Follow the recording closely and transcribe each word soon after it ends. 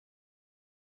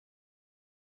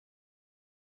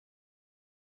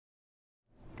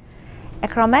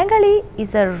Acromegaly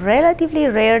is a relatively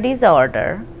rare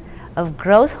disorder of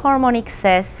growth hormone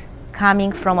excess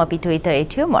coming from a pituitary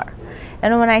tumor.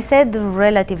 And when I said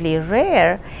relatively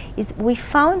rare, we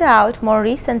found out more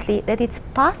recently that it's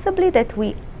possibly that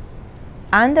we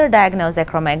underdiagnose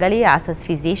acromegaly as a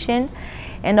physician,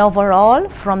 and overall,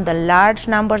 from the large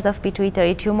numbers of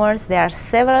pituitary tumors, there are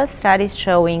several studies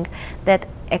showing that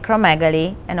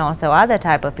acromegaly and also other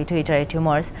type of pituitary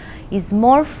tumors is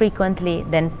more frequently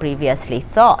than previously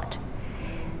thought.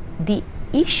 The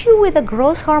issue with the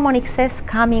growth hormone excess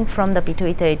coming from the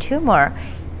pituitary tumor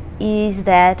is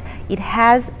that it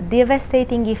has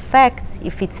devastating effects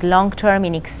if it's long-term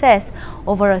in excess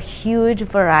over a huge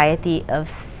variety of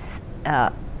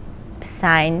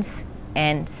signs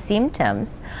and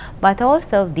symptoms, but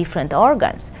also different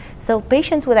organs. So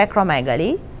patients with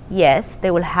acromegaly, yes,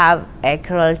 they will have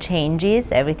acral changes,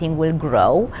 everything will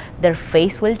grow, their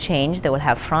face will change, they will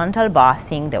have frontal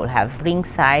bossing, they will have ring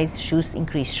size,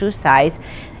 increased shoe size,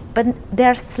 but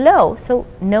they're slow, so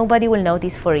nobody will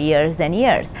notice for years and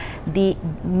years. The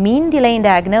mean delay in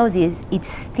diagnosis, it's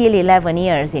still 11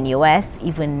 years in US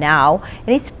even now, and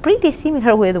it's pretty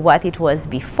similar with what it was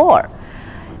before.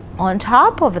 On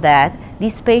top of that,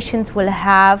 these patients will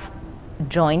have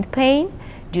joint pain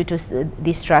due to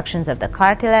destructions of the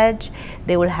cartilage.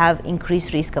 They will have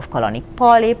increased risk of colonic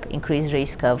polyp, increased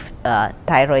risk of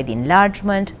thyroid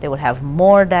enlargement. They will have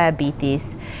more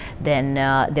diabetes than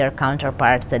their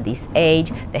counterparts at this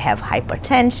age. They have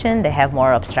hypertension. They have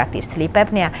more obstructive sleep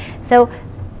apnea. So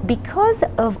because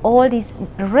of all these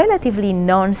relatively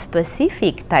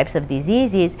non-specific types of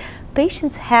diseases,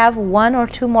 patients have one or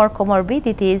two more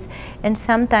comorbidities, and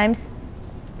sometimes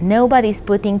nobody's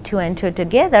putting two and two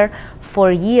together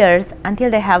for years until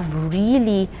they have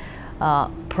really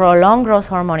prolonged growth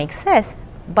hormone excess,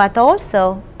 but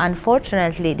also,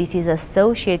 unfortunately, this is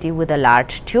associated with a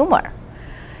large tumor.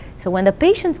 So when the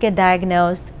patients get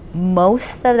diagnosed,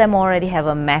 most of them already have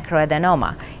a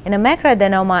macroadenoma. And a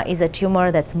macroadenoma is a tumor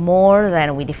that's more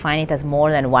than, we define it as more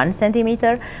than 1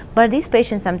 centimeter, but these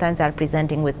patients sometimes are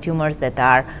presenting with tumors that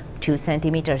are 2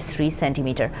 centimeters, 3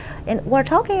 centimeters. And we're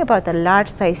talking about a large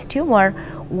size tumor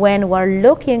when we're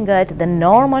looking at the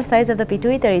normal size of the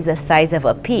pituitary is the size of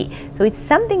a pea. So it's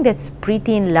something that's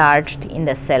pretty enlarged in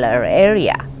the cellular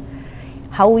area.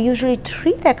 How we usually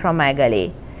treat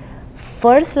acromegaly: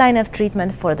 first line of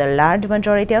treatment for the large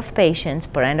majority of patients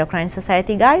per Endocrine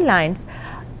Society guidelines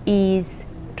is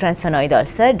transsphenoidal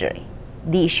surgery.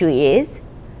 The issue is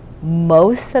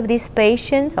most of these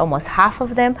patients, almost half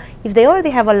of them, if they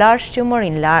already have a large tumor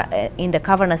in the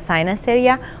cavernous sinus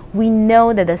area, we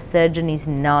know that the surgeon is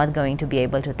not going to be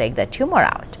able to take the tumor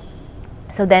out.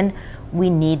 So then we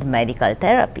need medical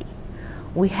therapy.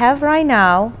 We have right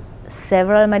now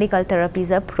several medical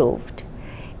therapies approved,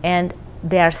 and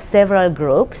there are several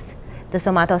groups. The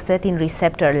somatostatin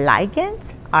receptor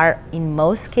ligands are in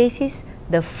most cases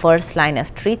the first line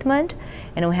of treatment,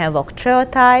 and we have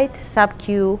octreotide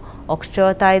sub-Q,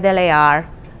 octreotide LAR,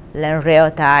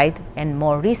 lenreotide, and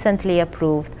more recently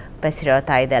approved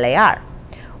pasireotide LAR.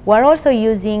 We're also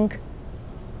using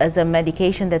as a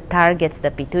medication that targets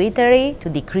the pituitary to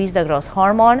decrease the growth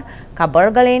hormone,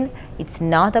 cabergoline. It's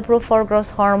not approved for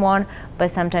growth hormone, but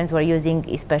sometimes we're using,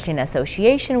 especially in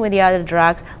association with the other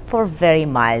drugs, for very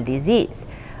mild disease.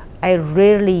 I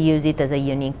rarely use it as a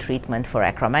unique treatment for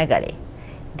acromegaly.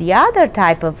 The other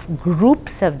type of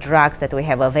groups of drugs that we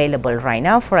have available right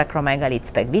now for acromegaly,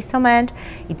 it's pegvisomant.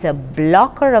 It's a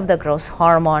blocker of the growth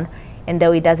hormone, and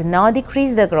though it does not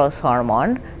decrease the growth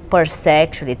hormone per se,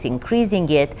 actually it's increasing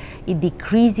it, it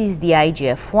decreases the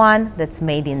IGF-1 that's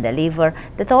made in the liver,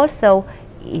 that also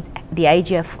the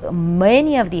IGF,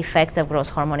 many of the effects of growth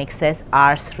hormone excess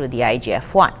are through the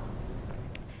IGF-1.